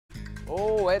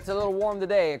Oh, it's a little warm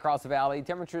today across the valley.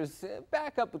 Temperatures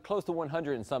back up to close to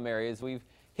 100 in some areas. We've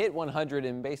hit 100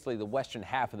 in basically the western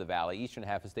half of the valley. Eastern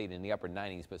half has stayed in the upper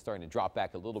 90s, but starting to drop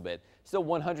back a little bit. Still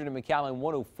 100 in McAllen,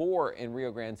 104 in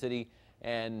Rio Grande City,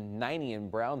 and 90 in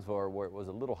Brownsville, where it was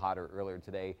a little hotter earlier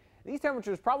today. These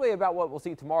temperatures probably about what we'll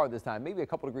see tomorrow this time, maybe a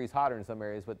couple degrees hotter in some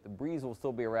areas, but the breeze will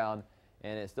still be around,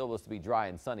 and it still looks to be dry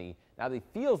and sunny. Now, the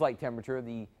feels like temperature,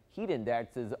 the heat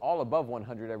index is all above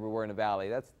 100 everywhere in the valley.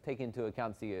 That's taking into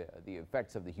account the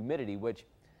effects of the humidity, which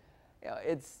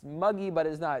it's muggy, but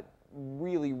it's not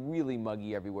really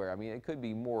muggy everywhere. I mean, it could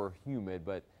be more humid,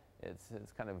 but it's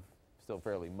kind of still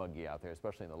fairly muggy out there,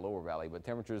 especially in the lower valley. But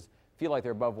temperatures feel like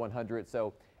they're above 100.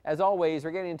 So as always,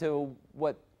 we're getting into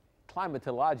what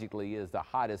climatologically is the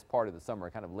hottest part of the summer,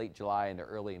 kind of late July into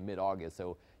early and mid-August.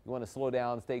 So you want to slow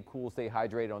down, stay cool, stay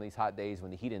hydrated on these hot days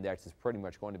when the heat index is pretty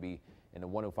much going to be in the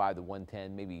 105 to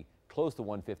 110, maybe close to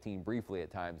 115 briefly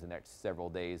at times the next several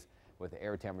days, with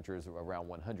air temperatures around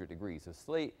 100 degrees. So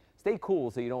stay cool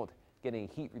so you don't get any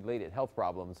heat-related health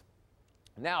problems.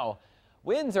 Now,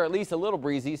 winds are at least a little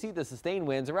breezy. You see the sustained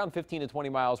winds around 15 to 20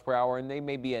 miles per hour, and they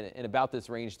may be in about this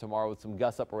range tomorrow with some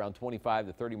gusts up around 25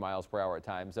 to 30 miles per hour at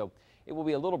times. So it will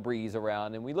be a little breeze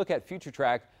around. And we look at future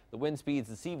track, the wind speeds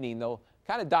this evening, they'll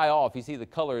kind of die off. You see the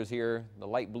colors here, the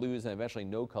light blues and eventually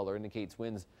no color indicates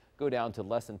winds go down to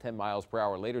less than 10 miles per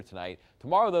hour later tonight.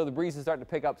 Tomorrow, though, the breeze is starting to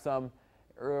pick up some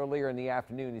earlier in the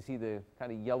afternoon. You see the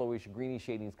kind of yellowish, greenish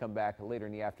shadings come back later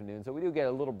in the afternoon. So we do get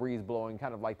a little breeze blowing,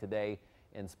 kind of like today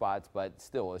in spots, but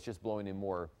still, it's just blowing in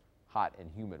more hot and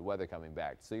humid weather coming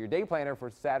back. So your day planner for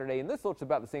Saturday, and this looks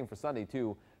about the same for Sunday,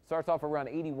 too, starts off around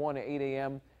 81 at 8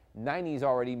 a.m., 90s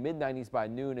already, mid-90s by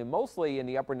noon, and mostly in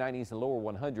the upper 90s and lower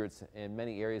 100s in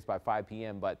many areas by 5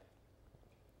 p.m., but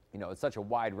you know, it's such a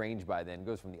wide range by then. It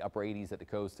goes from the upper 80s at the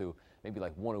coast to maybe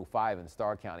like 105 in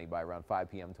Starr County by around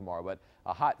 5 p.m. tomorrow. But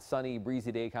a hot, sunny,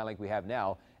 breezy day kind of like we have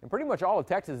now. And pretty much all of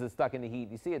Texas is stuck in the heat.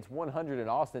 You see it's 100 in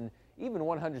Austin, even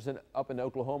 100 up in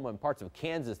Oklahoma and parts of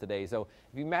Kansas today. So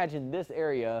if you imagine this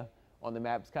area on the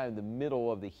map, it's kind of the middle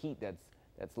of the heat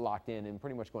that's locked in and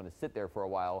pretty much going to sit there for a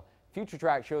while. Future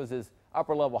track shows this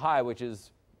upper level high, which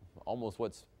is almost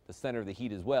what's the center of the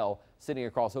heat as well, sitting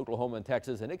across Oklahoma and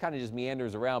Texas, and it kind of just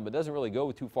meanders around, but doesn't really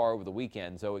go too far over the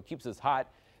weekend. So it keeps us hot,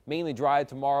 mainly dry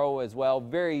tomorrow as well.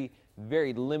 Very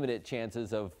limited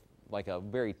chances of like a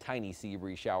very tiny sea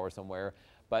breeze shower somewhere.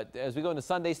 But as we go into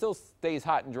Sunday, still stays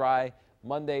hot and dry.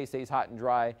 Monday stays hot and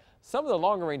dry. Some of the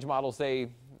longer range models say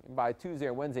by Tuesday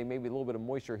or Wednesday, maybe a little bit of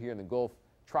moisture here in the Gulf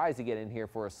tries to get in here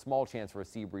for a small chance for a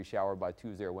sea breeze shower by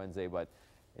Tuesday or Wednesday. But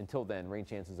until then, rain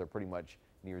chances are pretty much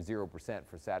near 0%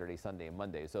 for Saturday, Sunday, and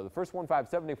Monday. So the first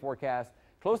 7-day forecast,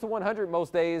 close to 100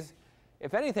 most days.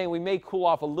 If anything, we may cool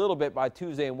off a little bit by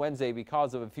Tuesday and Wednesday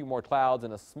because of a few more clouds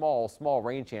and a small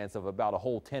rain chance of about a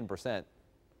whole 10%.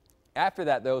 After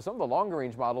that, though, some of the longer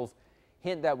range models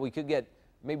hint that we could get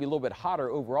maybe a little bit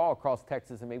hotter overall across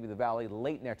Texas and maybe the valley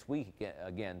late next week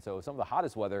again. So some of the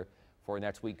hottest weather for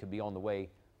next week could be on the way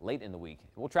late in the week.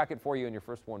 We'll track it for you in your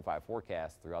first 4 and 5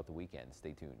 forecast throughout the weekend.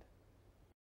 Stay tuned.